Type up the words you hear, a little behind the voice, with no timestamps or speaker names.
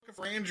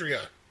for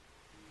Andrea.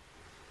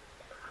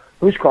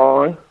 Who's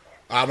calling?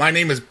 My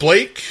name is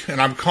Blake, and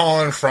I'm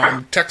calling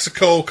from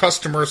Texaco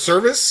Customer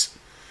Service,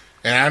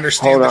 and I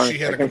understand that she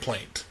had a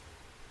complaint.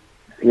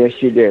 Yes,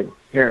 she did.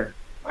 Here,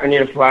 I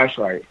need a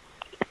flashlight.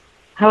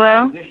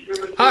 Hello?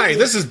 Hi,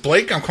 this is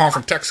Blake. I'm calling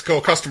from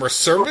Texaco Customer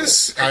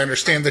Service. I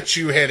understand that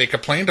you had a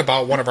complaint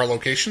about one of our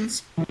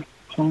locations.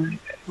 Oh,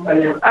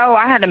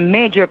 I had a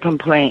major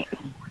complaint.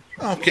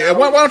 Okay,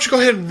 why don't you go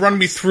ahead and run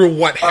me through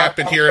what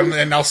happened here, and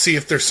then I'll see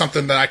if there's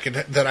something that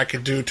I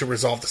could do to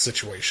resolve the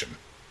situation.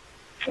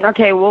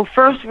 Okay, well,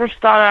 first we'll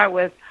start out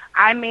with,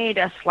 I made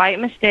a slight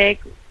mistake.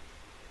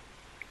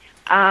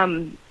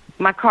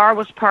 My car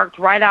was parked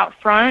right out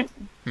front.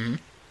 Mm-hmm.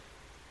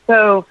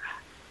 So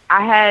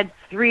I had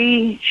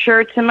 3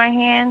 shirts in my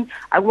hand.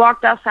 I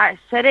walked outside,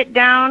 set it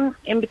down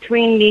in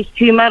between these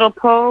 2 metal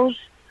poles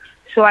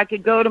so I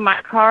could go to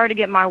my car to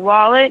get my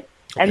wallet,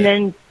 and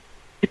then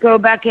to go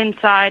back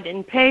inside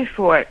and pay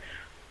for it.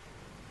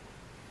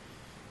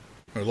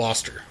 We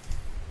lost her.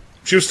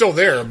 She was still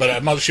there,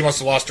 but she must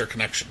have lost her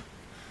connection.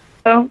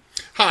 Oh?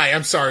 Hi,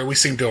 I'm sorry. We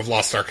seem to have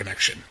lost our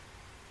connection.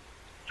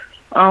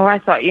 Oh, I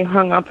thought you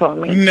hung up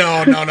on me.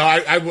 No.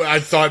 I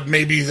thought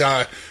maybe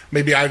I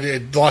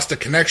had lost a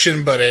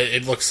connection, but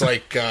it looks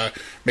like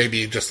maybe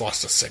you just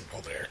lost a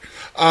signal there.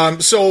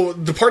 So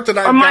the part that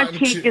my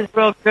cheek is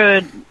real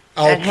good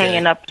at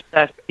hanging up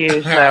stuff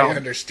too. So. I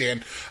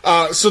understand.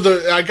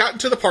 I got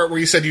to the part where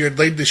you said you had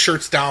laid the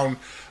shirts down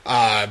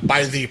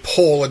by the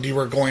pole, and you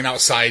were going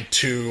outside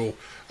to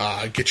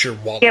get your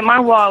wallet. Get my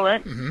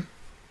wallet. Mm-hmm.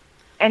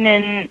 And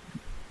then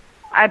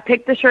I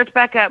picked the shirts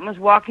back up and was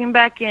walking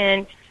back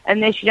in,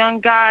 and this young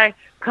guy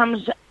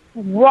comes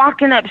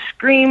walking up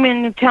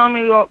screaming and telling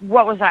me,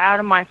 what was I, out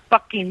of my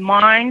fucking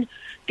mind?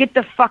 Get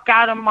the fuck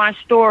out of my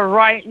store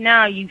right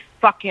now, you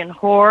fucking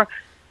whore.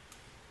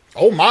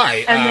 Oh,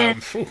 my.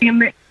 And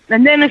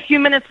then a few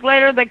minutes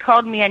later, they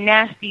called me a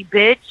nasty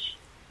bitch.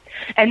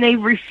 And they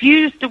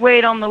refused to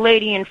wait on the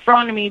lady in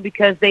front of me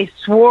because they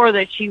swore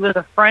that she was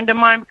a friend of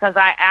mine because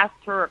I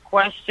asked her a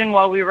question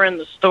while we were in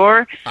the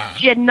store.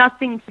 She had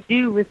nothing to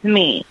do with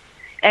me.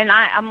 And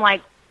I'm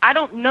like, I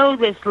don't know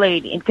this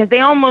lady, because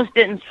they almost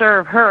didn't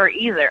serve her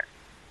either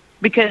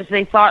because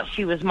they thought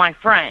she was my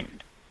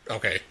friend.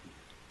 Okay.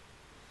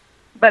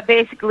 But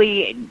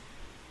basically,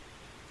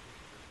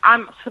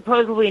 I'm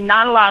supposedly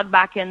not allowed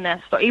back in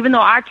that store, even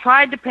though I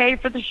tried to pay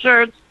for the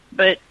shirts,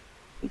 but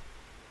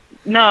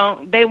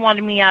no, they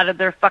wanted me out of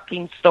their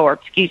fucking store.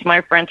 Excuse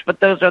my French,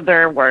 but those are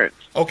their words.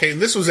 Okay, and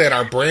this was at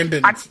our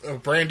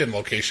Brandon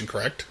location,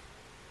 correct?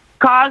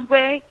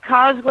 Causeway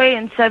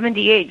and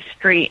 78th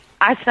Street.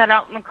 I sat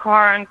out in the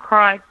car and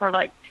cried for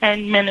like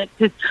 10 minutes.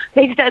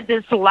 They said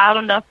this loud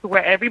enough to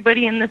where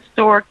everybody in the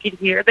store could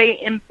hear.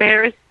 They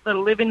embarrassed the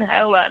living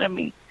hell out of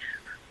me.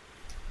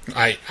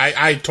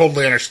 I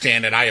totally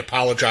understand, and I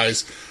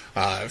apologize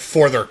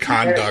for their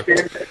conduct.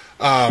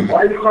 Why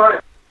are you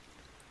crying?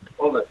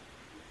 Hold it.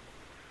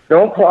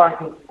 Don't cry.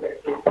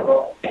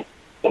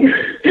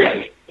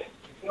 It's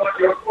not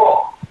your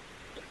fault.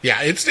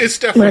 Yeah, it's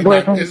definitely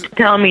my boyfriend's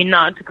telling me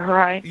not to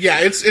cry.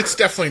 Yeah, it's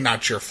definitely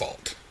not your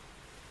fault.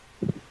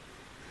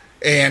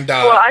 And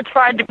well, I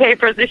tried to pay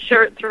for the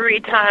shirt 3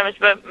 times,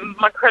 but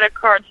my credit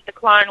cards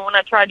declined. When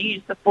I tried to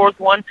use the 4th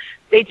one,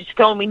 they just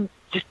told me,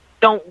 just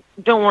don't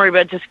worry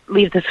about it, just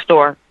leave the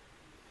store.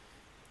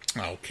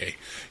 Okay.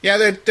 Yeah,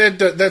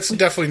 that's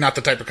definitely not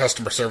the type of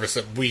customer service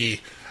that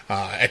we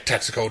at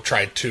Texaco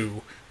tried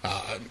to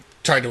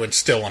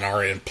instill in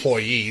our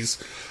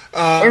employees.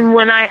 And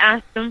when I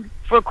asked them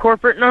for a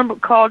corporate number,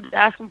 called to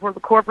ask them for the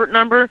corporate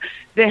number,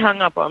 they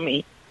hung up on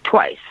me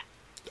twice.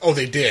 Oh,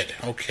 they did?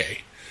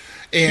 Okay.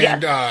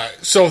 And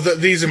yes. So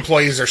these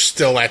employees are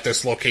still at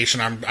this location,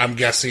 I'm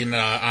guessing,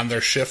 on their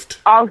shift?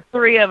 All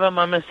 3 of them,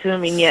 I'm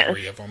assuming, yes.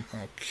 3 of them,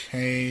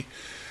 okay.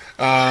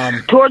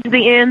 Towards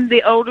the end,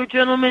 the older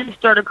gentleman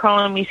started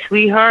calling me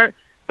sweetheart,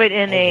 but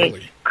in a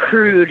really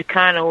crude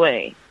kind of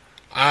way.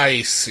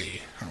 I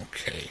see.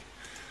 Okay.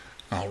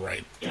 All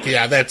right.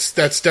 Yeah, that's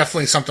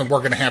definitely something we're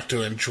going to have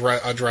to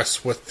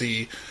address with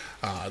the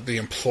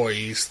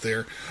employees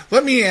there.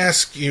 Let me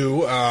ask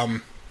you,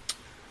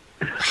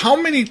 how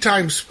many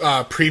times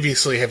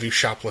previously have you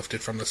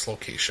shoplifted from this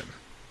location?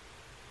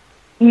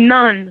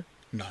 None.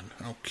 None.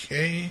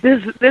 Okay.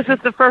 This is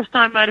the first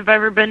time I'd have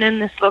ever been in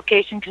this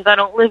location because I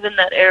don't live in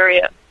that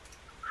area.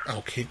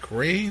 Okay,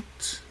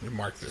 great. Let me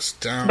mark this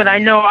down. But I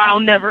know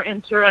I'll never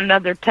enter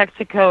another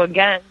Texaco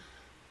again.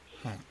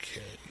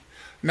 Okay.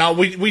 Now,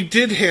 we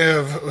did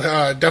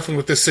have, definitely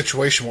with this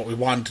situation, what we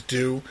wanted to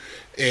do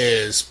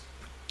is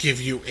give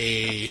you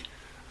a,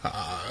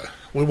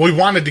 we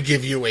wanted to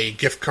give you a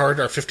gift card,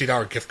 our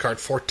 $50 gift card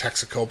for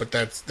Texaco, but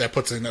that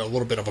puts in a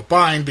little bit of a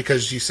bind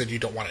because you said you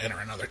don't want to enter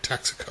another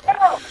Texaco.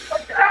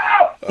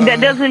 That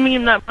doesn't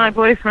mean that my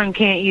boyfriend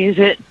can't use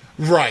it.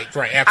 Right,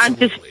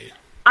 absolutely.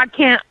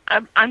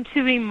 I'm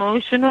too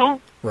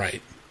emotional.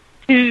 Right.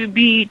 To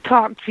be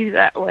talked to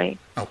that way.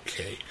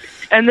 Okay.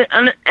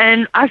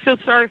 And I feel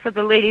sorry for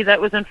the lady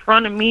that was in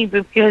front of me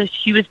because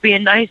she was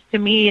being nice to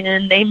me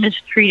and they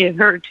mistreated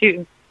her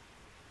too.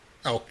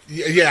 Oh,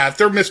 yeah, if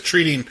they're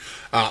mistreating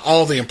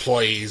all the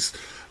employees,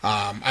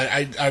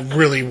 I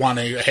really want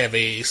to have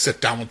a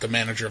sit down with the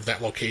manager of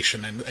that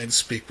location and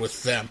speak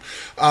with them.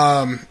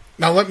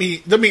 Now let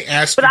me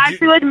ask. But I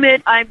do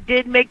admit I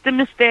did make the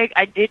mistake.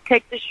 I did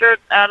take the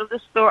shirts out of the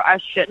store. I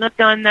shouldn't have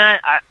done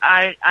that.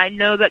 I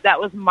know that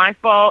was my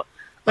fault,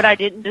 but I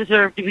didn't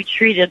deserve to be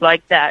treated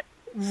like that.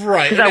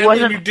 Right, because I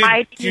wasn't.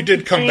 You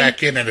did come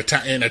back in and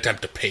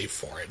attempt to pay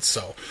for it,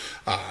 so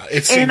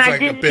it seems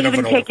like a bit of an overreaction.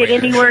 And I didn't even take it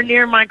anywhere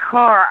near my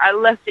car. I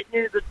left it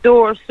near the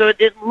door, so it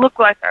didn't look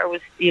like I was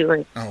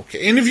stealing.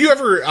 Okay, and have you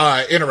ever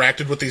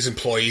interacted with these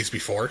employees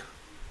before?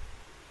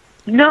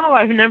 No,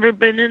 I've never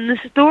been in the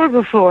store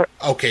before.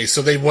 Okay,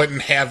 so they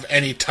wouldn't have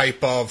any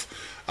type of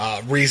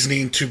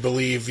reasoning to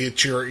believe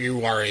that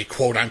you are a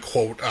quote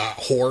unquote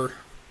whore.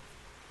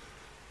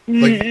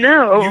 Like,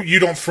 no, you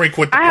don't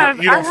frequent the park.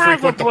 You don't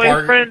frequent the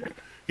park.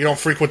 You don't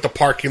frequent the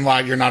parking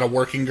lot. You're not a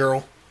working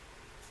girl.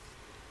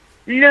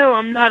 No,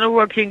 I'm not a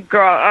working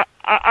girl.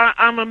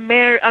 I'm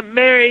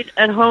married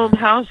at home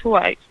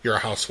housewife. You're a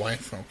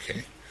housewife,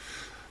 okay.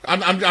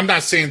 I'm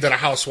not saying that a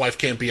housewife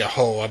can't be a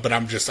hoe, but I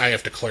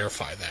have to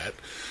clarify that.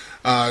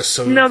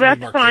 So no,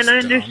 that's fine. I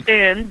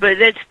understand, but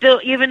it's still,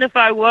 even if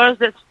I was,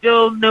 that's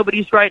still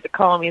nobody's right to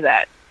call me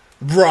that.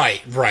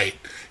 Right.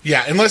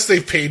 Yeah, unless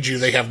they've paid you,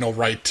 they have no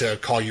right to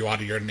call you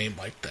out of your name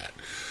like that.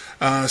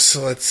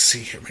 So let's see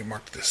here. Let me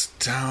mark this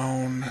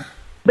down.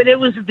 But it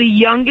was the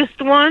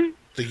youngest one.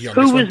 The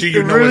youngest one. Do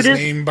you know his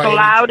name by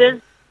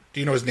loudest?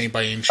 Do you know his name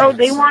by any chance? Oh,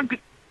 they weren't.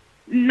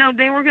 No,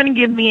 they weren't going to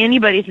give me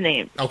anybody's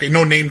name. Okay,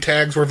 no name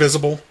tags were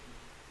visible?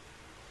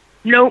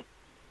 Nope.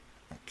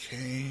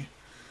 Okay.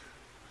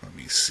 Let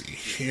me see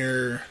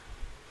here.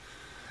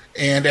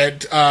 And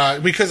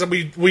because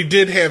we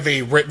did have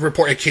a written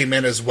report that came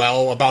in as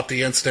well about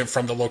the incident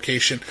from the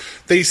location.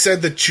 They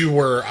said that you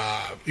were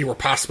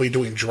possibly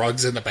doing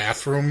drugs in the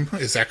bathroom.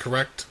 Is that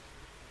correct?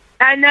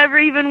 I never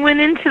even went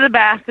into the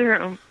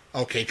bathroom.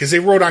 Okay, because they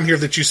wrote on here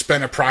that you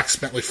spent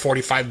approximately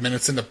 45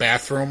 minutes in the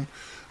bathroom.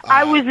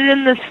 I was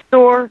in the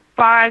store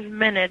 5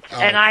 minutes,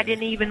 and I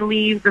didn't even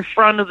leave the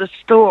front of the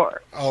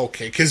store.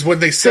 Okay, because when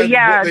they said,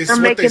 it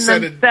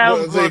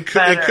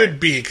could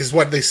be, because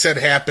what they said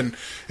happened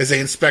is they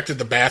inspected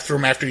the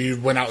bathroom after you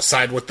went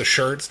outside with the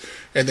shirts,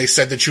 and they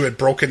said that you had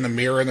broken the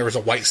mirror and there was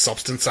a white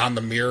substance on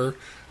the mirror,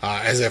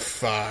 as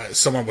if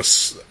someone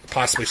was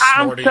possibly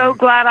snorting. I'm so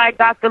glad I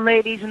got the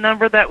lady's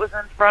number that was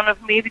in front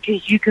of me,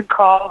 because you can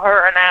call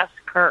her and ask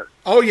her.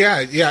 Oh yeah.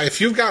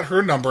 If you've got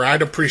her number,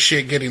 I'd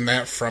appreciate getting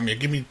that from you.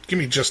 Give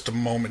me just a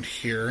moment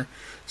here,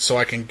 so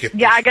I can get.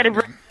 Yeah, I got to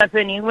bring it up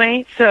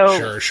anyway.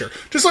 So sure.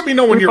 Just let me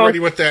know when you're ready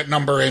with that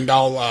number, and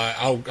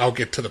I'll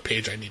get to the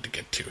page I need to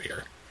get to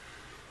here.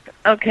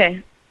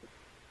 Okay.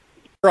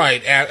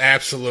 Right.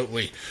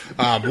 Absolutely.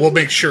 We'll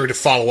make sure to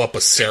follow up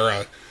with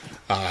Sarah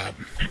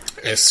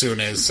as soon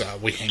as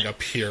we hang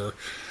up here.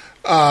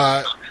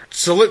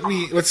 So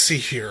let's see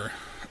here.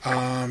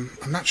 I'm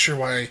not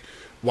sure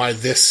why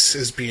this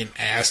is being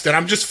asked, and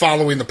I'm just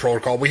following the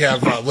protocol. We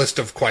have a list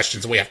of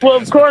questions we have to ask.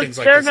 Well, of course,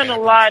 they're going to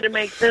lie to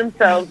make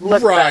themselves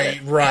look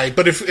better. Right.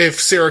 But if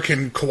Sarah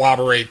can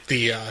corroborate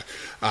the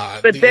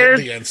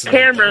incident,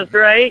 cameras,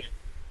 right?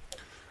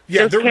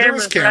 Yeah, there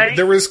is cameras. Right?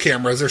 There is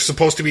cameras. There's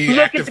supposed to be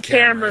active look at the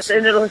cameras,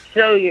 and it'll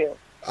show you.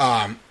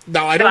 Now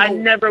I don't. I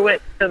never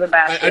went to the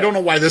bathroom. I don't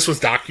know why this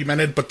was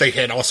documented, but they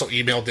had also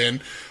emailed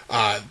in.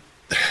 I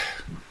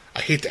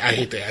hate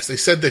to ask. They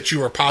said that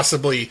you were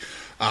possibly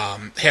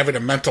having a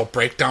mental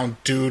breakdown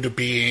due to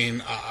being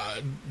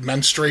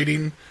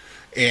menstruating,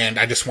 and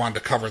I just wanted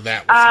to cover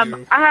that with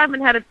you. I haven't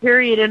had a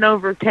period in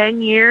over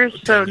 10 years,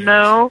 so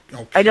no,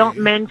 okay. I don't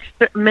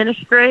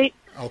menstruate.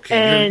 Okay,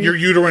 and your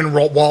uterine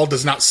wall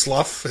does not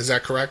slough, is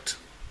that correct?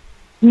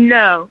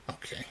 No.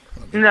 Okay.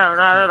 No,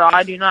 not at all.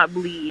 I do not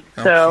bleed.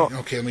 So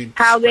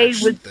how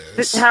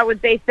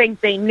would they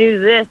think they knew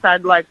this?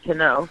 I'd like to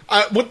know.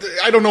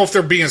 I don't know if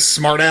they're being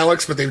smart,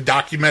 Alex, but they've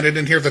documented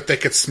in here that they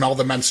could smell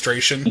the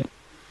menstruation.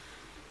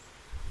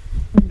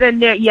 Then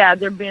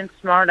they're being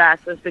smart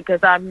asses,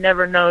 because I've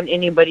never known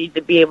anybody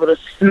to be able to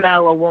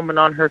smell a woman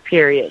on her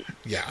period.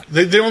 Yeah,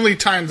 the only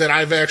time that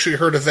I've actually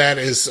heard of that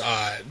is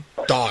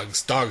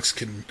dogs. Dogs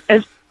can.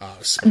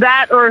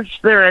 That, or if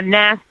they're a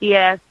nasty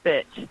ass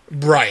bitch.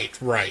 Right.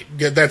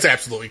 Yeah, that's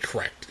absolutely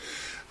correct.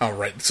 All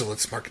right, so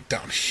let's mark it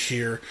down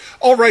here.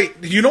 All right,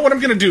 you know what I'm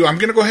going to do? I'm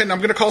going to go ahead and I'm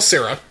going to call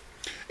Sarah,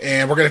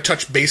 and we're going to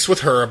touch base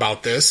with her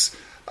about this,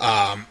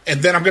 and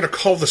then I'm going to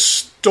call the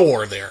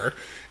store there,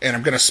 and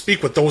I'm going to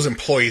speak with those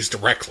employees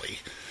directly.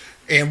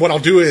 And what I'll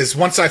do is,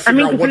 once I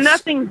figure out if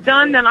nothing's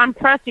done, then I'm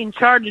pressing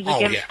charges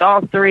against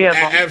all three of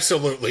them.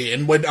 Absolutely.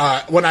 And when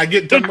I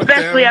get done with them...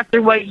 Especially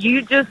after what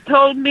you just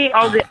told me,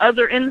 all the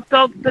other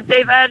insults that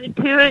they've added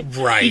to it.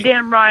 Right. You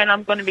damn right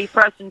I'm going to be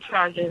pressing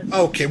charges.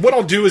 Okay. What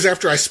I'll do is,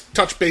 after I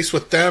touch base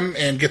with them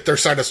and get their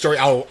side of the story,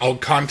 I'll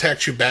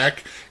contact you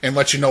back and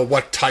let you know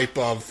what type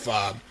of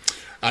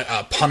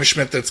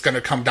punishment that's going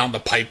to come down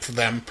the pipe for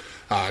them.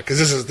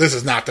 Because this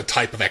is not the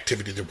type of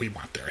activity that we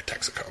want there at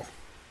Texaco.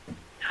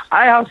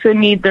 I also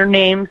need their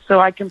names so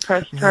I can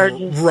press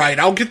charges. Right,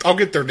 I'll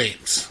get their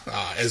names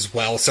as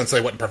well, since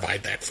they wouldn't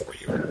provide that for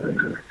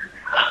you.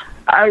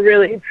 I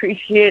really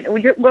appreciate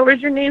it. What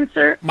was your name,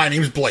 sir? My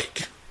name's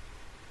Blake.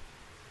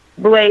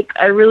 Blake,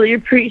 I really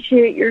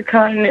appreciate your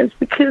kindness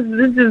because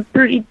this has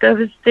pretty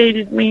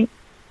devastated me.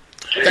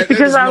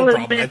 Because I'll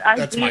admit,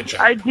 that's my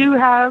job. I do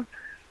have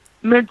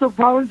mental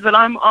problems, but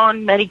I'm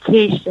on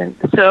medication,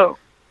 so.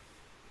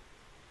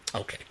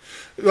 Okay.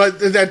 Well,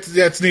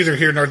 that's neither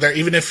here nor there.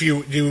 Even if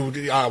you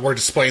were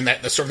displaying that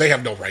in the store, they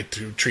have no right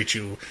to treat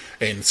you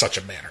in such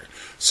a manner.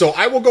 So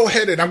I will go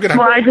ahead and I'm going to...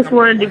 Well, I just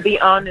wanted to be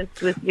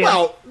honest with you.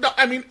 Well, no,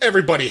 I mean,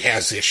 everybody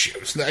has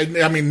issues.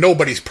 I mean,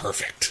 nobody's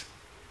perfect.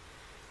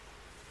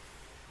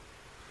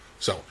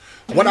 So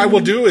what I will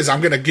do is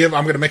I'm going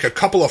to make a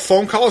couple of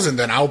phone calls, and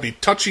then I'll be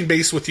touching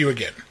base with you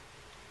again.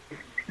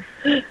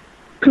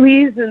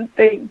 Please and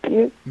thank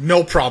you.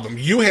 No problem.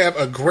 You have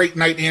a great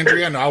night,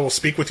 Andrea, and I will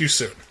speak with you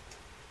soon.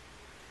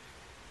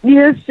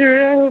 Yes,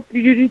 sir. I hope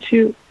you do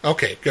too.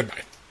 Okay,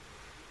 goodbye.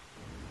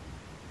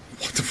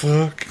 What the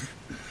fuck?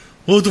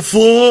 What the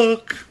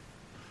fuck?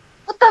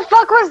 What the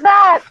fuck was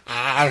that?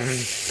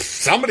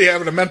 Somebody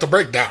having a mental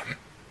breakdown.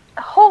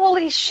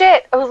 Holy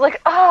shit. I was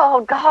like,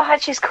 oh,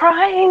 God, she's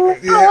crying.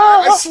 Yeah,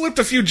 oh. I slipped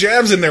a few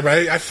jabs in there, but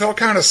I felt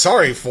kind of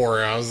sorry for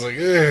her. I was like,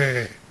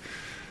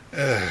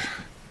 ugh.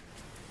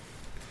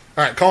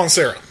 All right, calling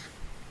Sarah.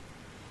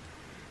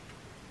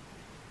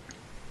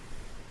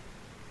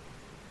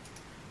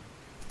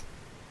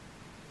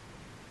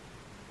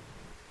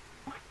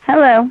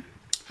 Hello.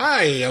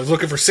 Hi, I was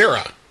looking for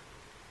Sarah.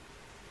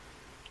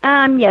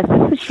 Yes,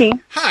 this is she.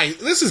 Hi,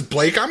 this is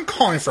Blake. I'm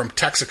calling from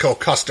Texaco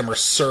Customer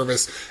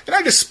Service, and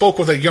I just spoke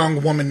with a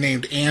young woman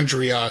named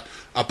Andrea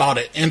about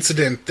an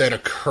incident that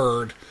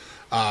occurred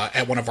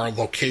at one of our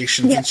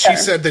locations, Yes, and she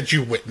sir. said that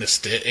you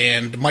witnessed it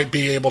and might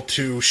be able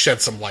to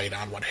shed some light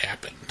on what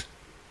happened.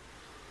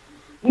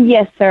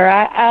 Yes, sir.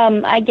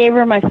 I gave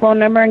her my phone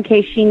number in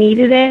case she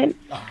needed it,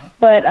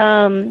 but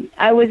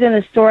I was in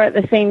the store at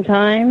the same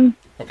time.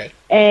 Okay.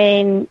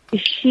 And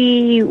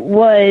she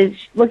was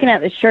looking at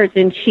the shirts,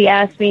 and she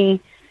asked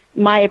me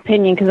my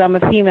opinion, because I'm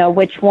a female,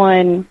 which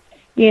one,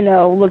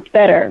 looked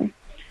better.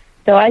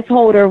 So I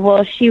told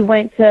her, she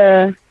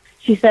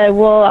said,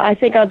 well, I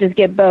think I'll just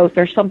get both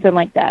or something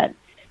like that.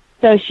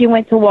 So she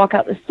went to walk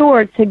out the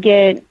store to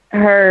get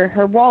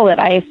her wallet,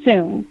 I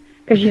assume,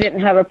 because she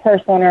didn't have a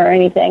purse on her or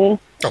anything.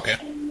 Okay.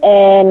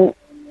 And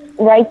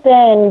right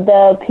then,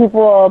 the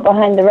people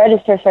behind the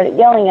register started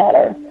yelling at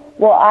her.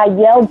 Well, I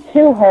yelled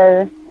to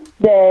her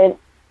that,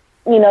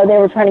 they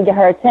were trying to get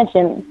her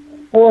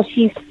attention. Well,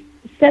 she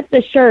set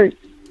the shirts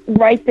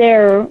right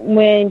there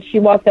when she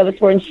walked out the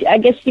store, and I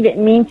guess she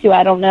didn't mean to,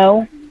 I don't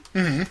know.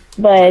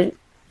 Mm-hmm. But,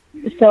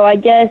 so I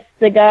guess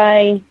the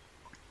guy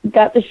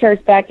got the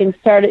shirts back and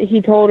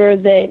he told her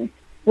that,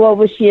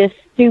 was she a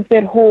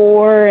stupid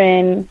whore,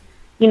 and,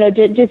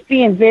 just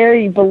being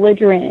very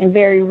belligerent and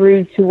very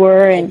rude to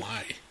her, and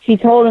she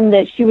told him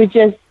that she was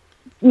just,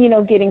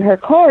 getting her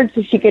card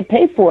so she could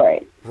pay for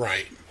it.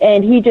 Right.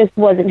 And he just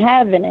wasn't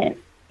having it.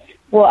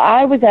 Well,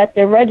 I was at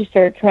the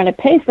register trying to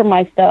pay for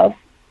my stuff,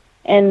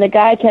 and the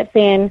guy kept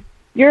saying,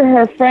 you're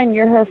her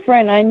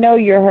friend, I know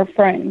you're her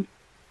friend.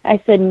 I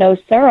said, no,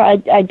 sir,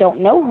 I don't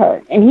know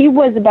her. And he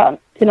was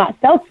about to not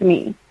sell to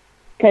me,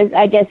 because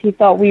I guess he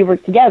thought we were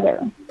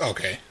together.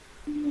 Okay.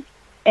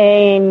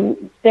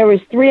 And there was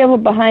 3 of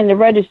them behind the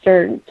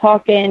register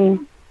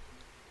talking,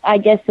 I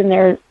guess, in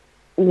their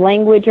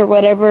language or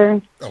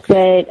whatever,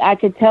 but I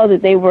could tell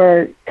that they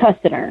were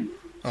cussing her.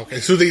 Okay,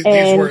 so these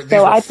were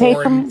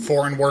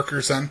foreign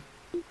workers then?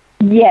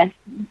 Yes,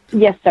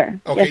 sir.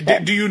 Okay, yes, sir.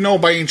 Do you know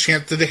by any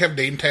chance, did they have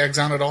name tags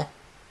on at all?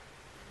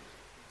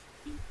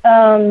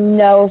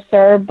 No,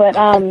 sir, but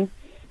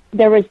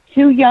there was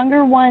 2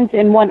 younger ones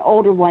and 1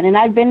 older one, and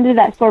I've been to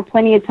that store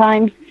plenty of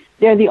times.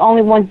 They're the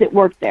only ones that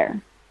work there.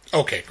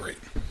 Okay, great.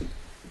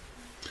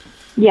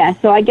 Yeah,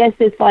 so I guess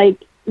it's like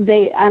I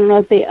don't know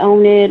if they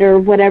own it or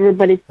whatever,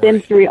 but it's them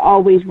 3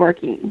 always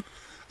working.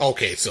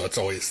 Okay, so it's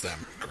always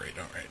them. Great,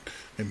 all right.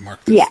 Let me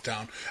mark this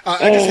down.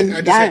 I'm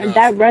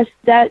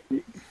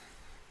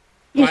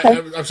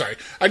sorry.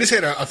 I just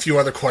had a few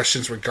other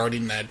questions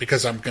regarding that,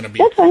 because I'm going to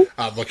be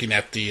looking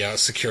at the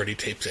security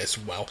tapes as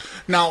well.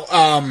 Now,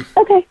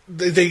 okay.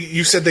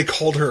 You said they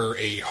called her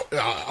a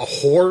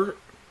whore?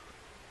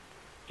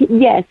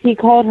 Yes, he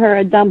called her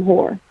a dumb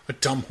whore. A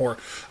dumb whore.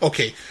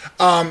 Okay.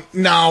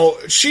 Now,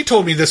 she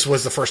told me this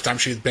was the first time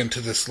she'd been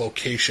to this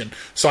location,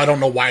 so I don't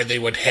know why they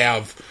would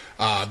have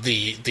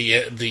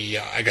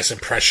the I guess,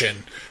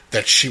 impression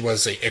that she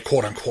was a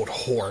quote-unquote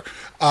whore.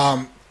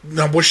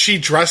 Now, was she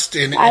dressed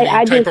in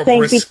any type of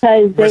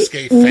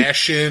risque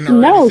fashion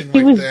or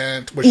anything like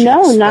that? Was she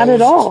exposed? Not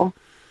at all.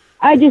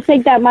 I just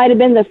think that might have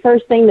been the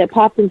first thing that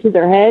popped into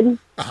their head.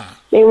 Uh-huh.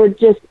 They were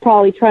just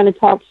probably trying to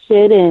talk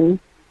shit, and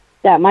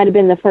that might have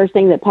been the first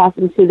thing that popped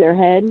into their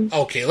head.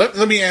 Okay, let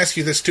me ask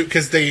you this too,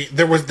 because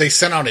they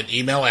sent out an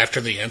email after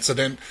the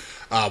incident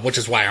which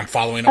is why I'm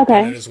following up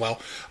on it as well.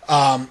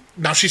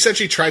 Now, she said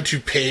she tried to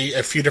pay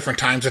a few different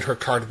times and her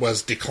card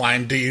was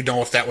declined. Do you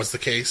know if that was the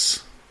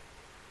case?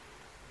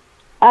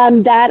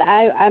 I'm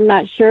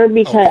not sure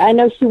because I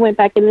know she went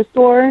back in the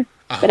store,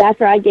 but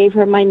after I gave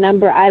her my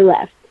number, I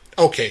left.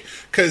 Okay,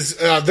 because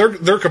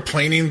they're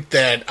complaining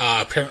that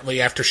apparently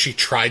after she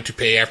tried to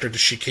pay, after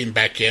she came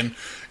back in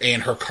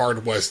and her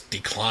card was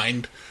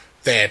declined,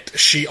 that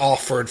she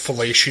offered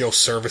fellatio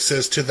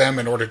services to them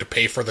in order to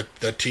pay for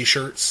the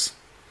T-shirts.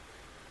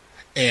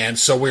 And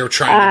so we were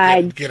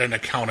trying to get an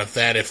account of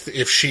that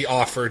if she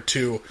offered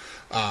to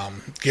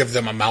give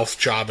them a mouth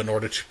job in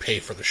order to pay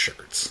for the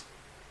shirts.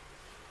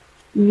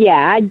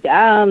 Yeah,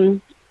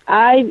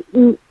 I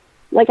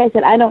like I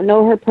said, I don't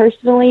know her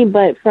personally,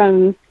 but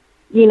from,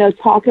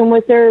 talking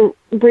with her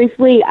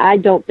briefly, I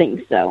don't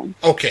think so.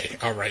 Okay,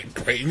 all right,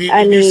 great.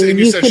 And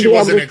you said she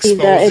wasn't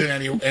exposed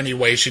in any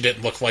way. She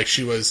didn't look like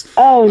she was...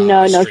 Oh,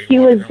 no. She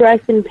was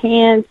dressed in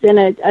pants and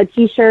a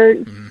T-shirt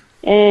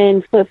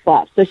and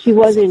flip-flops. So she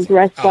wasn't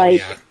dressed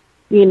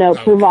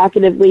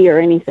provocatively or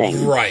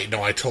anything. Right,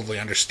 no, I totally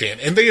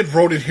understand. And they had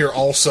wrote in here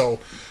also...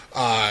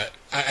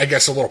 I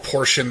guess a little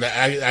portion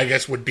that I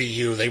guess would be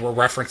you. They were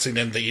referencing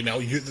in the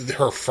email,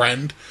 her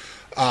friend.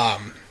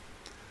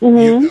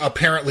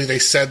 Apparently they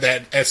said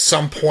that at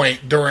some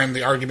point during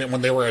the argument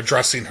when they were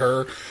addressing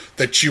her,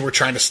 that you were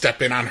trying to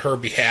step in on her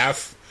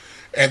behalf,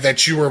 and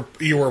that you were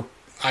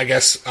I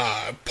guess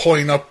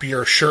pulling up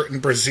your shirt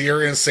and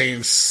brassiere and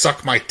saying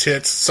suck my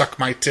tits.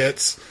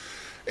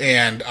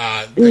 And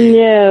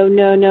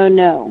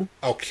no.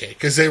 Okay,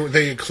 because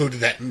they included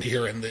that in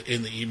here in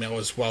the email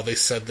as well. They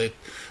said that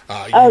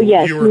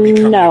you were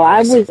becoming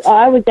aggressive.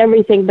 I was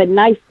everything but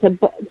nice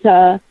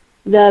to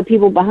the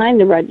people behind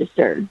the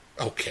register.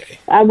 Okay,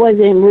 I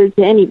wasn't rude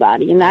to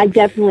anybody, and I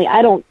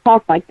don't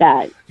talk like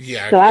that.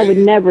 Yeah, so I would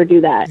never do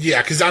that.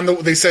 Yeah, because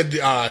they said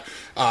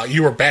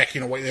you were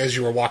backing away as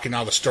you were walking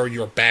out of the store.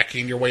 You were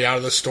backing your way out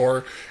of the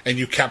store, and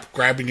you kept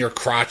grabbing your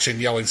crotch and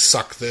yelling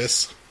 "suck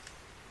this."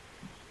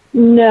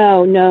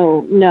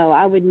 No,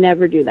 I would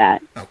never do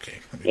that. Okay.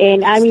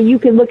 And, you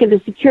can look at the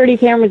security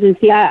cameras and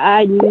see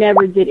I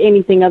never did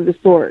anything of the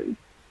sort.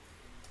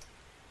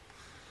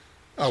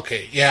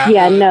 Okay, yeah.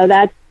 Yeah, no,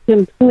 that's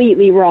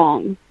completely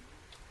wrong.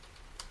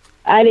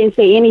 I didn't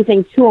say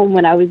anything to him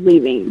when I was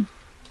leaving.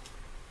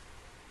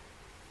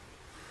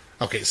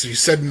 Okay, so you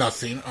said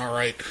nothing. All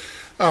right,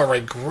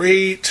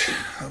 great.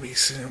 Let me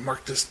see,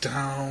 mark this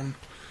down.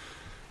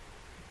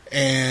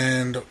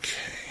 And,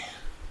 okay.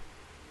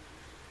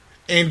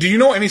 And do you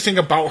know anything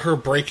about her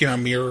breaking a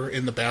mirror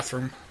in the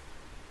bathroom?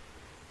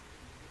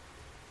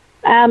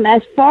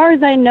 As far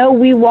as I know,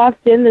 we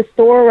walked in the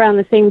store around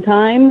the same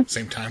time.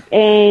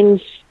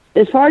 And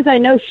as far as I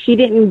know, she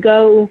didn't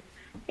go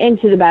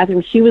into the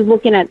bathroom. She was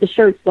looking at the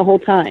shirts the whole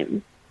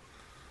time.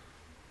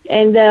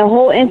 And the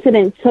whole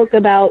incident took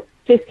about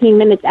 15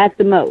 minutes at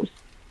the most.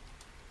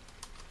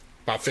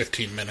 About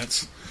 15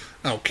 minutes?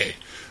 Okay.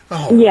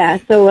 Oh. Yeah,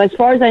 so as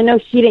far as I know,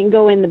 she didn't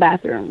go in the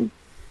bathroom.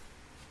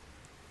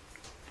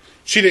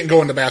 She didn't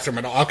go in the bathroom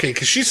at all. Okay,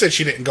 because she said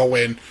she didn't go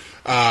in,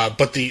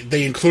 but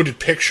they included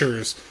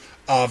pictures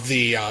of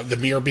the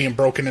mirror being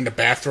broken in the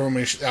bathroom,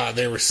 and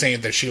they were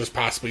saying that she was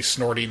possibly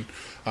snorting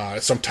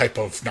some type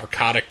of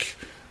narcotic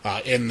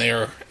in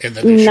there. And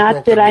that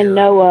not that I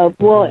know of.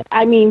 Well,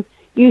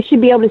 you should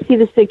be able to see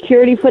the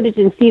security footage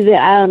and see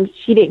that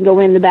she didn't go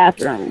in the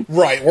bathroom.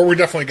 Right. Well, we're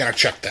definitely going to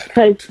check that.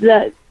 Because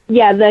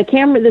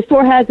the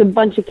store has a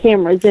bunch of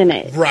cameras in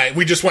it. Right.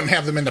 We just wouldn't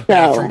have them in the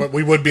bathroom, but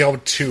we would be able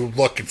to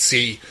look and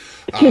see.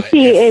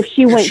 If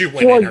she went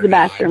towards the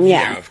bathroom,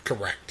 yeah,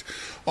 correct.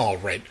 All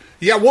right.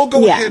 Yeah, we'll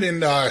go ahead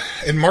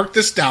and mark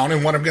this down.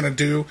 And what I'm going to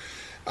do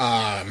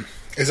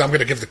is I'm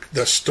going to give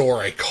the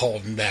store a call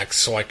next,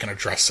 so I can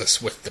address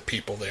this with the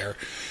people there,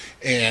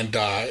 and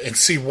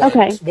see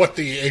what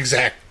the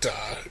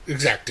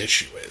exact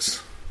issue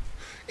is.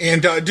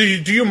 And do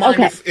you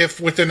mind if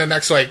within the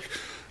next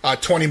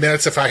 20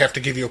 minutes, if I have to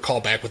give you a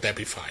call back, would that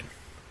be fine?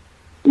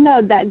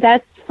 No,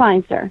 that's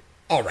fine, sir.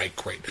 All right,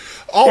 great.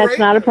 That's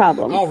not a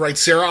problem. All right,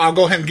 Sarah, I'll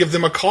go ahead and give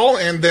them a call,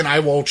 and then I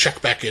will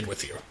check back in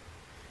with you.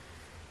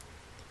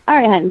 All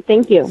right, hon.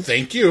 Thank you.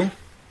 Thank you. All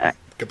right.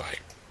 Goodbye.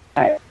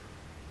 All right.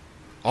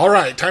 All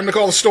right, time to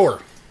call the store.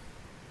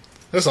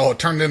 This all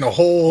turned into a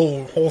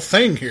whole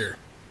thing here.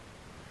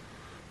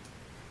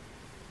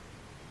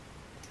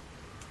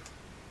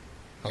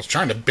 I was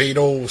trying to bait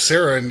old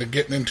Sarah into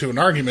getting into an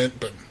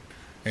argument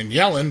and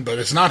yelling, but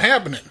it's not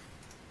happening.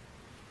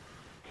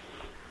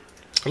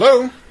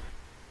 Hello?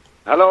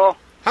 Hello?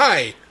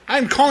 Hi,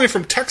 I'm calling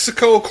from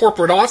Texaco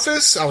corporate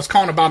office. I was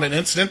calling about an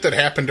incident that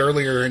happened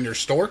earlier in your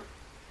store.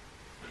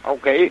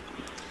 Okay.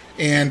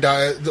 And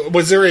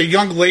was there a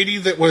young lady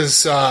that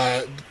was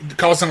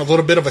causing a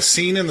little bit of a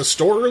scene in the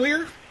store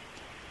earlier?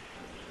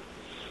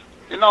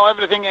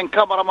 Everything in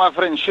camera, my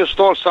friend. She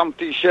stole some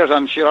T-shirts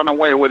and she ran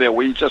away with it.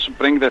 We just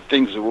bring the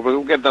things.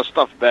 We'll get the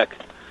stuff back.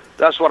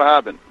 That's what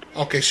happened.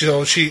 Okay,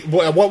 so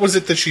what was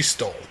it that she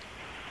stole?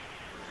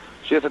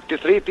 She had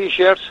 3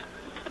 T-shirts.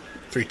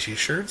 3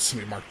 T-shirts.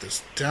 Let me mark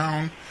this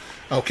down.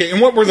 Okay,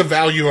 and what were the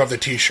value of the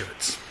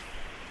T-shirts?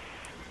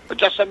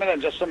 Just a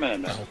minute.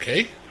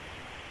 Okay.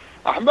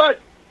 احمد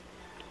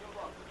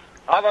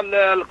هذا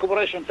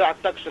الكوبريشن تاع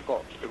التاكسيكو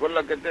يقول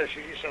لك قديش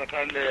يسرق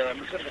من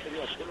سرقه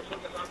اليوم.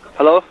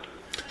 Hello.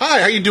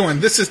 Hi, how you doing?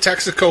 This is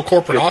Texaco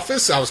Corporate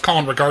Office. I was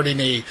calling regarding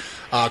a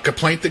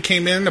complaint that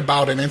came in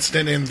about an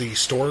incident in the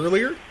store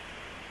earlier.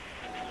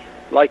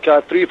 Like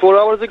 3-4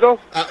 hours ago?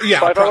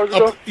 5 hours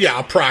ago? Yeah,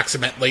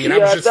 approximately. And I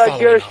Yeah, was just that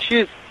following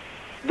girl, up.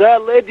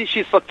 that lady,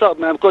 she's fucked up,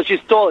 man, because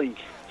she's stealing.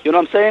 You know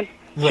what I'm saying?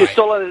 Right. She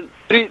stole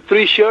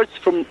three shirts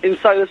from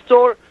inside the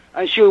store,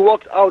 and she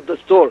walked out the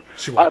store.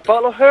 I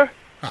followed her.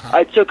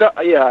 I took her.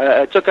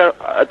 Yeah, I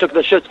took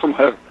the shirts from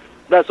her.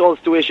 That's all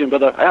the situation,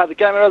 brother. I have the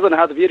cameras and I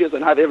have the videos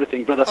and I have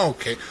everything, brother.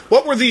 Okay.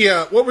 What were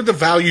the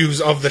values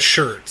of the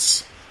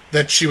shirts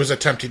that she was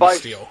attempting to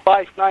steal?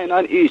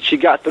 $5.99 each. She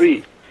got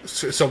 3.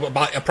 So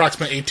about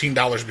approximately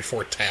 $18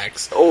 before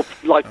tax. Oh,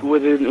 like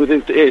within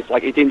it's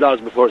like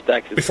 $18 before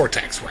taxes. Before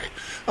tax, right?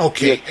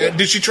 Okay. Yes,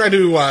 did she try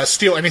to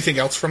steal anything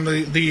else from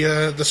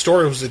the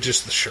store, or was it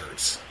just the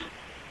shirts?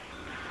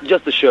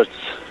 Just the shirts.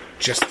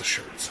 Just the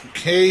shirts.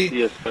 Okay.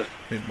 Yes, sir.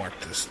 Let me mark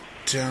this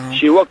down.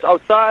 She walked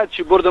outside.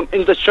 She put them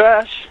in the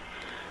trash,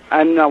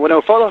 and when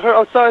I followed her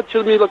outside, she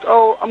told me like,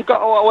 "Oh, I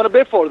want to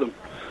pay for them."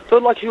 So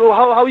like,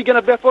 how are you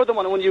gonna pay for them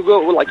when you go?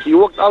 Like, you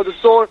walked out the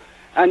store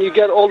and you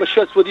get all the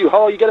shirts with you.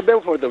 How are you gonna pay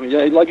for them?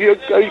 Yeah, like,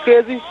 are you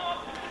crazy?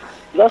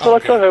 That's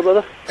what I told her,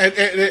 brother.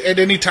 At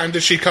any time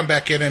did she come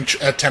back in and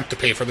attempt to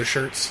pay for the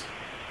shirts?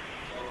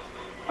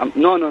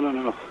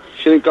 No.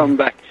 She didn't come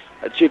back.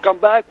 She come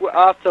back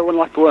after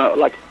like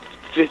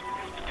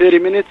 30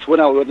 minutes when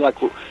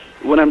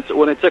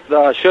I took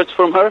the shirts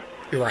from her.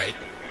 Right.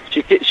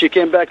 She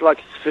came back like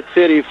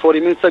 40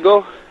 minutes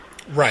ago.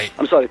 Right.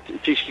 I'm sorry.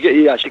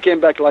 She came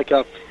back like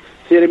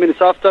 30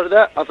 minutes after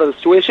the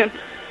situation,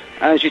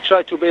 and she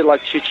tried to pay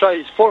she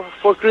tried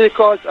four credit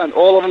cards and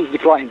all of them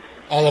declined.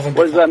 All of them.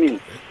 What does that mean?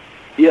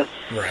 Yes.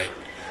 Right.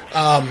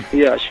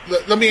 Yeah.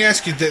 Let me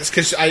ask you this,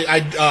 because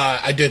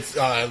I did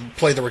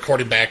play the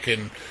recording back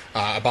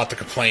about the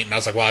complaint, and I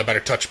was like, well, I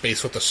better touch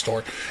base with the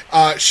store.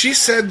 She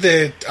said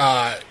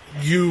that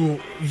you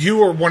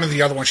were one of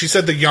the other ones. She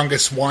said the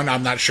youngest one.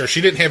 I'm not sure. She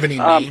didn't have any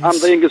names. I'm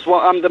the youngest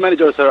one. I'm the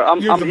manager, sir. I'm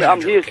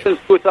here since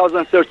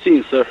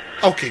 2013, sir.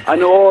 Okay. I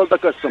know all the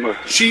customers.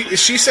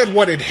 She said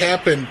what had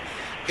happened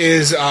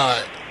is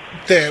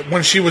that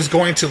when she was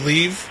going to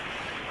leave,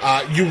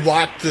 you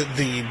locked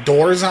the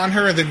doors on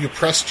her, and then you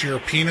pressed your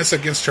penis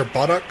against her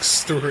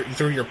buttocks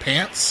through your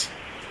pants.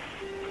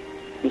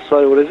 I'm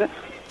sorry, what is it?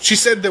 She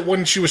said that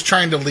when she was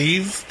trying to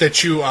leave, that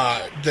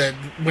that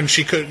when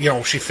she could,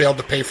 she failed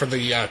to pay for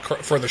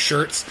the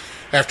shirts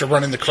after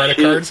running the credit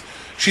cards.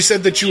 She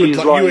said that you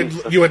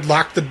had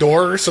locked the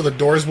door so the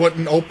doors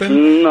wouldn't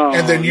open,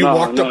 and then you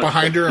walked up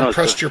behind her and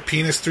pressed your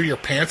penis through your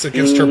pants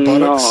against her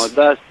buttocks.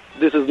 No,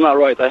 this is not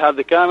right. I have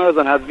the cameras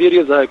and have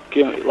videos. I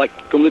can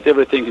complete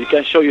everything. You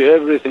can show you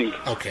everything.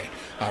 Okay,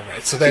 all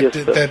right. So that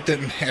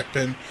didn't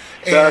happen.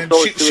 And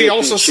she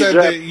also said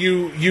that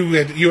you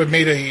had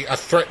made a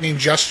threatening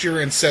gesture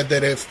and said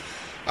that if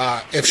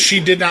she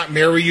did not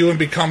marry you and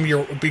become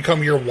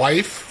your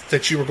wife,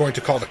 that you were going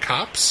to call the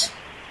cops.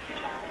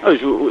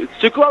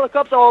 To call the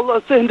cops,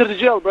 I'll send her to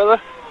jail, brother.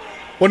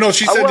 Well, no,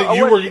 she said that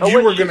you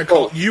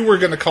were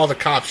going to call the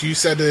cops. You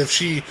said that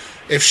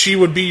if she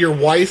would be your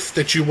wife,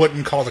 that you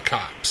wouldn't call the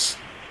cops.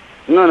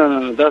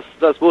 No.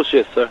 That's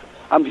bullshit, sir.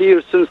 I'm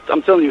here since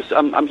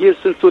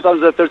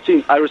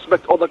 2013. I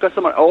respect all the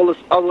customer. All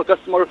the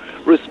customer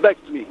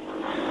respect me.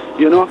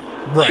 You know.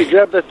 Right. She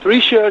grabbed the 3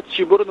 shirts.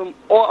 She put them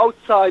all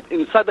outside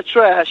inside the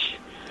trash.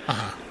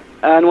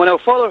 And when I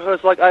followed her,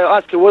 it's like I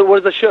asked her,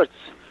 "Where's the shirts?"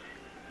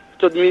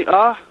 Told me,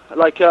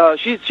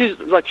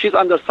 she's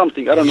under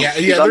something. I don't know.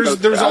 Yeah.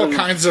 There's all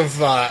kinds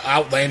of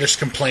outlandish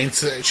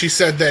complaints. She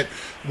said that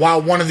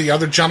while one of the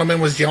other gentlemen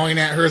was yelling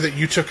at her, that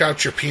you took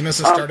out your penis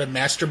and started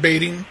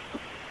masturbating.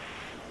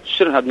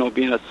 She didn't have no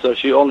penis, sir.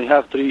 She only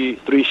have three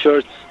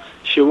shirts.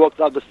 She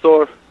walked out the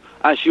store,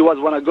 and she was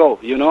wanna go.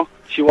 You know,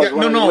 she was.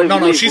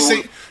 No.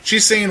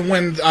 She's saying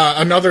when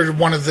another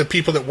one of the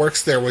people that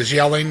works there was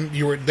yelling,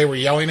 they were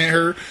yelling at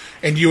her,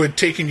 and you had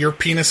taken your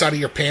penis out of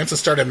your pants and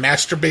started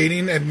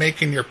masturbating and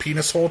making your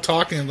penis hole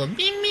talk and going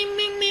me.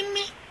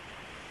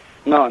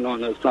 No,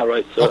 it's not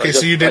right, sir. Okay,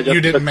 so you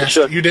didn't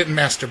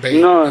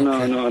masturbate.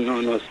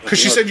 No. Because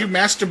she said you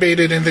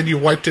masturbated and then you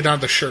wiped it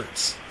on the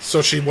shirts,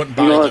 so she wouldn't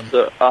buy them.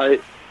 Sir,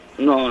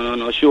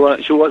 No. She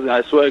wasn't.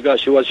 I swear to God,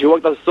 she was. She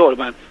worked at the store,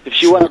 man. If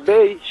she want to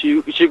pay,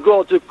 she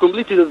go to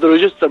completely the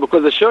register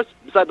because the shirts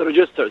beside the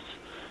registers.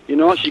 You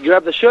know, she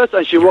grabbed the shirts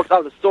and she walked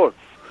out the store.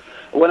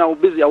 When I was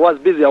busy.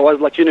 I was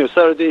like,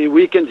 Saturday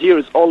weekend here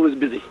is always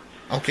busy.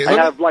 Okay. I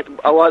have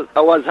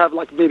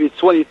maybe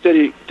 20,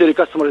 30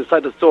 customers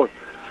inside the store.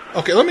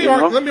 Okay, let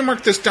me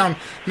mark this down.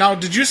 Now,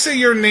 did you say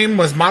your name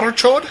was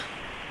Marachod?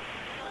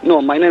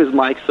 No, my name is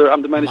Mike, sir.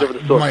 I'm the manager of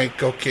the store.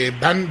 Mike, okay.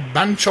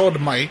 Banchod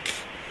Mike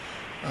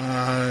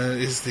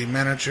is the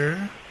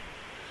manager.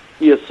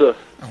 Yes, sir.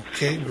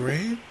 Okay,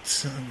 great.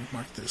 So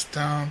mark this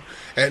down.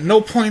 At no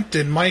point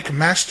did Mike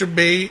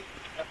masturbate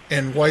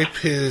and wipe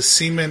his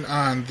semen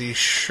on the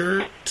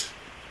shirt.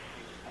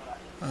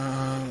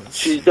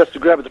 She just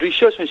grabbed 3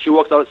 shirts and she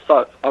walked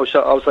outside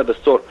the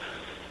store.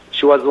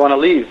 She was want to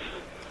leave.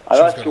 I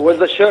asked her, where's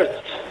the shirt?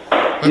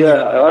 I asked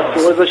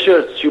her, where's the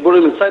shirt? She put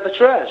him inside the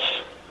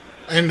trash.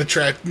 In the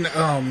trash.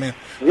 Oh, man.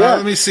 Yeah.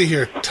 Let me see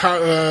here.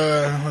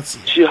 Let's see.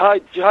 She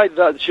hide, you know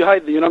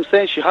what I'm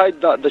saying? She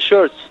hide the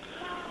shirts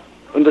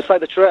inside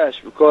the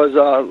trash because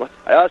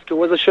I asked her,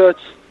 where's the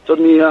shirts? Told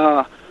me,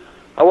 I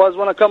was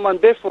want to come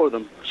and pay for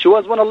them. She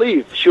was want to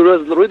leave. She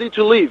was ready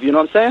to leave, you know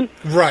what I'm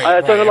saying? Right.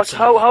 I told her, like,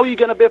 how are you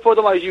going to pay for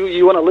them?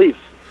 You want to leave?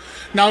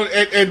 Now,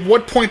 at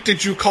what point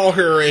did you call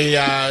her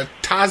a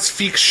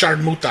Tazfik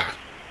Sharmuta?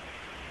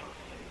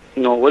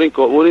 No, what do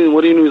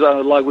you use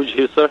our language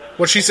here, sir?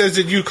 What she says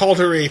that you called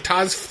her a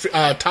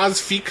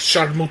Tazfik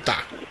Sharmuta.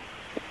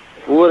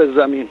 What does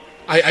that mean?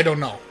 I don't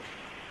know.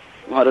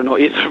 I don't know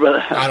either,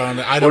 but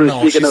I don't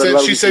know.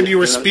 She said you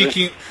were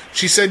speaking.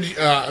 She said,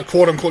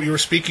 quote unquote, you were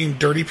speaking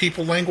dirty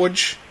people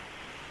language,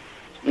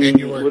 and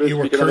you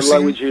were cursing.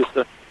 Language here,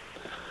 sir.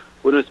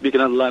 We're not speaking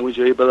another language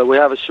here, brother. We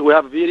have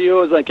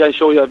videos. I can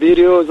show you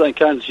videos.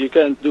 You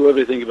can do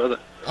everything, brother.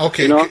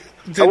 Okay. You know?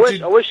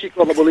 I wish she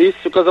called the police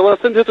because I would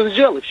have sent her to the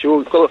jail if she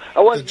would call. I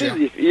was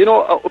busy. You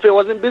know, if I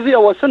wasn't busy, I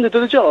would send her to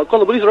the jail. I'll call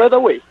the police right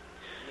away.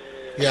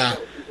 Yeah.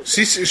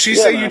 She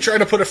said you tried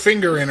to put a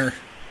finger in her.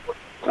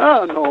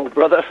 Oh no,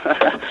 brother.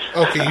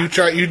 Okay, you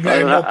tried. You at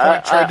no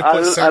point tried to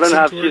put sex I don't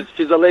have. into her?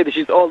 She's a lady.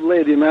 She's old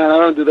lady, man. I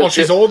don't do that. Oh,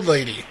 she's old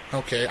lady.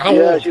 Okay. How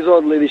yeah, old? she's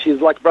old lady. She's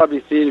like probably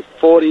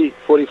 40,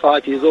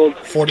 45 years old.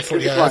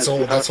 40. Yeah, that's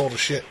old. That's old as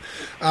shit.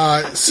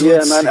 So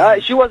yeah, man.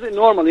 She wasn't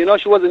normal. You know,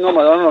 she wasn't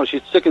normal. I don't know.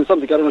 She's sick in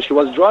something. I don't know. She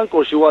was drunk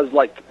or she was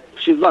like.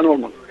 She's not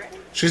normal.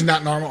 She's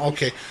not normal.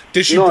 Okay.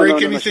 Did she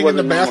break anything in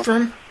the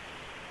bathroom?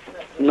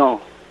 No.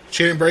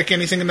 She didn't break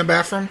anything in the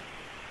bathroom?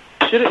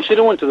 She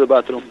didn't went to the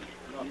bathroom.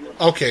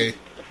 Okay.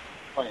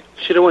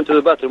 She didn't went to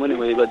the bathroom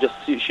anyway, but just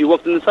she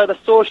walked inside the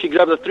store. She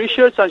grabbed the 3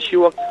 shirts and she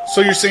walked.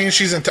 So you're saying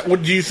she's in?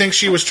 Do you think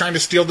she was trying to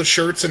steal the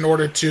shirts in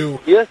order to?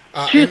 Yes.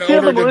 In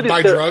order to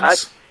buy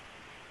drugs.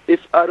 If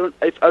I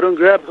don't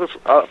grab her,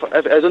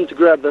 if I don't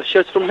grab the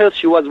shirts from her,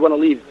 she was want to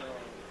leave.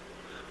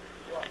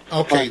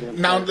 Okay.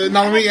 Now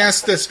let me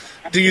ask this: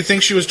 do you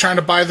think she was trying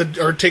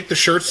to take the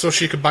shirts so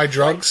she could buy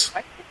drugs?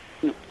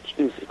 No.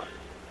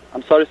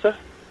 I'm sorry, sir.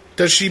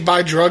 Does she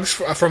buy drugs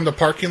from the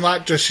parking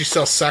lot? Does she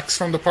sell sex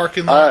from the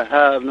parking lot?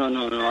 I have no.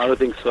 I don't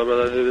think so,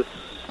 brother.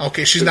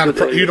 Okay, she's not.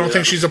 You don't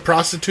think she's a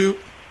prostitute?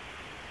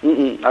 I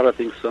don't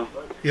think so.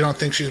 You don't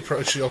think she's a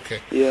prostitute? Okay.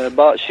 Yeah,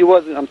 but she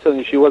wasn't. I'm telling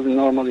you, she wasn't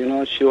normal. You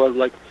know, she was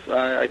like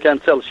I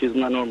can't tell she's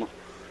not normal.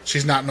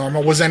 She's not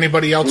normal. Was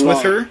anybody else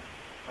with her?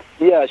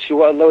 Yeah, she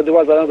was. There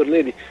was another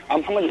lady.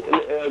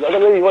 The other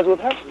lady was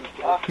with her.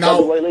 No.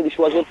 The white lady,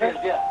 she was with her.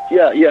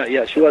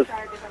 Yeah, she was.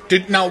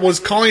 Was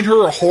calling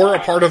her a whore a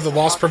part of the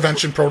loss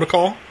prevention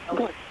protocol?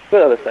 Go to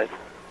the other side.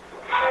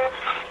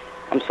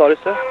 I'm sorry,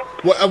 sir?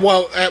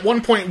 Well, at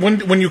one point,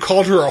 when you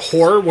called her a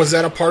whore, was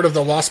that a part of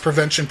the loss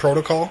prevention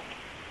protocol?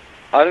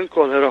 I didn't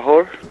call her a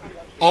whore.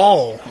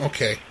 Oh,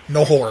 okay.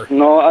 No whore.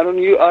 No, I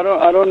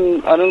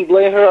don't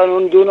blame her. I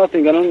don't do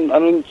nothing. I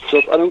don't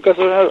cuss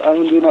her. I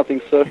don't do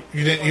nothing, sir.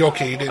 You didn't. You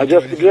didn't. I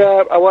just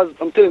grabbed.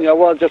 I'm telling you, I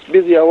was just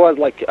busy. I was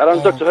like, I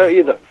don't talk to her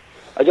either.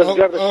 I just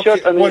grabbed the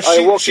shirt and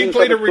I walked she inside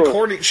played the a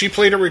recording. She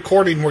played a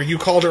recording where you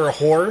called her a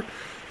whore.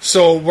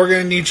 So we're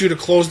going to need you to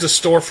close the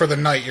store for the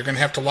night. You're going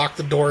to have to lock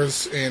the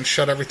doors and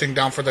shut everything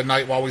down for the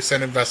night while we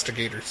send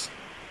investigators.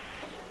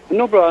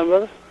 No problem,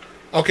 brother.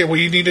 Okay, well,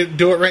 you need to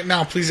do it right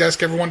now. Please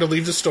ask everyone to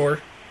leave the store.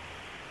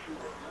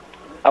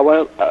 I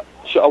want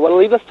to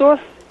leave the store?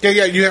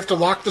 Yeah, you have to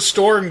lock the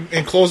store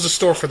and close the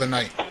store for the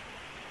night.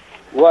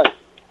 Why?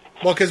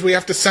 Well, because we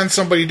have to send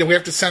somebody. We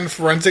have to send a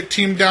forensic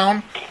team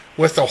down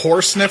with a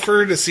horse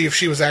sniffer to see if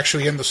she was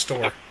actually in the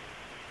store.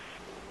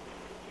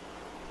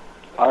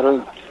 I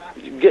don't.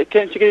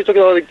 Can you talk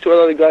to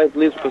another guy,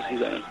 please? Because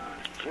he's in.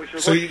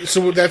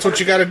 So that's what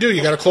you got to do.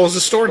 You got to close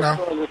the store now.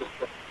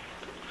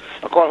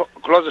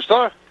 Close the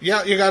store?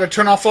 Yeah, you got to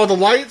turn off all the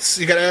lights.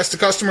 You got to ask the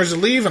customers to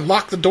leave and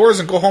lock the doors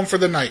and go home for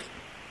the night.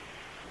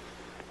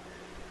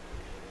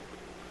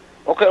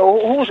 Okay,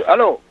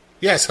 hello?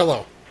 Yes,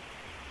 hello.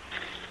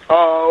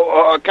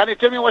 Can you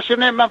tell me what's your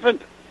name, my friend?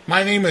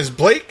 My name is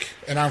Blake,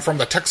 and I'm from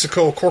the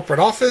Texaco corporate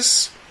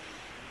office.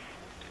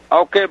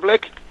 Okay,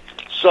 Blake.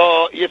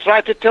 So you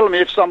try to tell me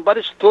if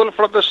somebody stole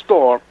from the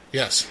store.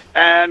 Yes.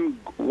 And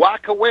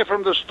walk away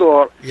from the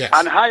store. Yes.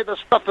 And hide the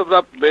stuff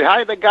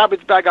behind the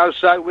garbage bag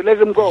outside. We let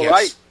them go, yes.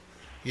 right?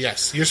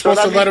 Yes. You're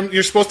supposed to let them.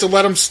 You're supposed to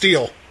let them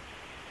steal.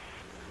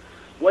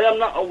 Why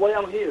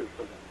I'm here?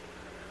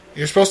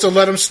 You're supposed to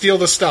let them steal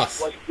the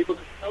stuff. What, people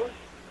can steal it?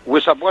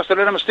 We're supposed to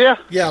let them steal?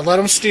 Yeah, let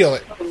them steal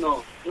it.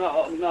 No,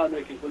 I'm not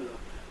making fun of them.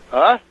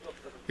 Huh?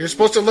 You're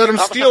supposed to let them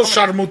steal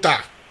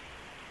Sharmuta.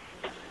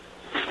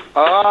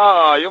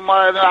 Oh, you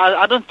might.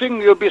 I don't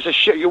think you'll be a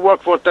shit. You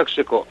work for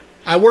Texaco.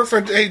 I work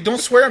for... Hey, don't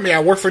swear at me.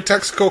 I work for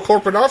Texaco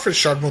Corporate Office,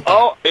 Sharmuta.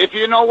 Oh, if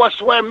you know what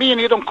swear mean,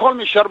 you don't call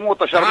me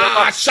Sharmuta.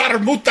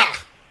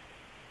 Sharmuta!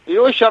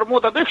 You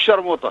Sharmuta, big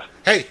Sharmuta.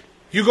 Hey,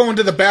 you go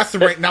into the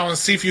bathroom right now and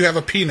see if you have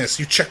a penis.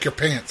 You check your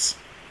pants.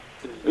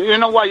 You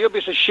know what? You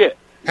piece of shit.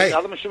 Hey,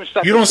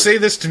 you don't say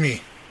this to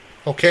me,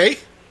 okay?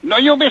 No,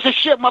 you piece of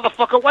shit,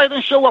 motherfucker. Why didn't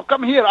you show up?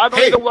 Come here. I don't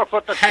even work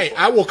for Texaco. Hey,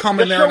 I will come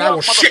in there and I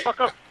will shit.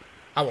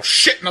 I will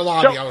shit in the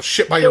lobby. I will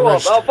shit by your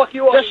register. I'll fuck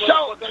you up.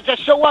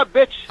 Just show up,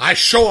 bitch. I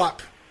show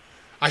up.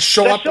 I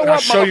show up and I'll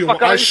show you.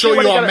 I'll show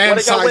you a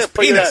man-sized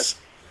penis.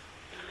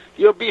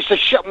 You piece of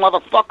shit,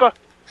 motherfucker.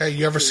 Hey,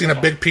 you ever seen a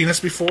big penis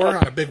before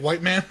on a big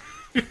white man?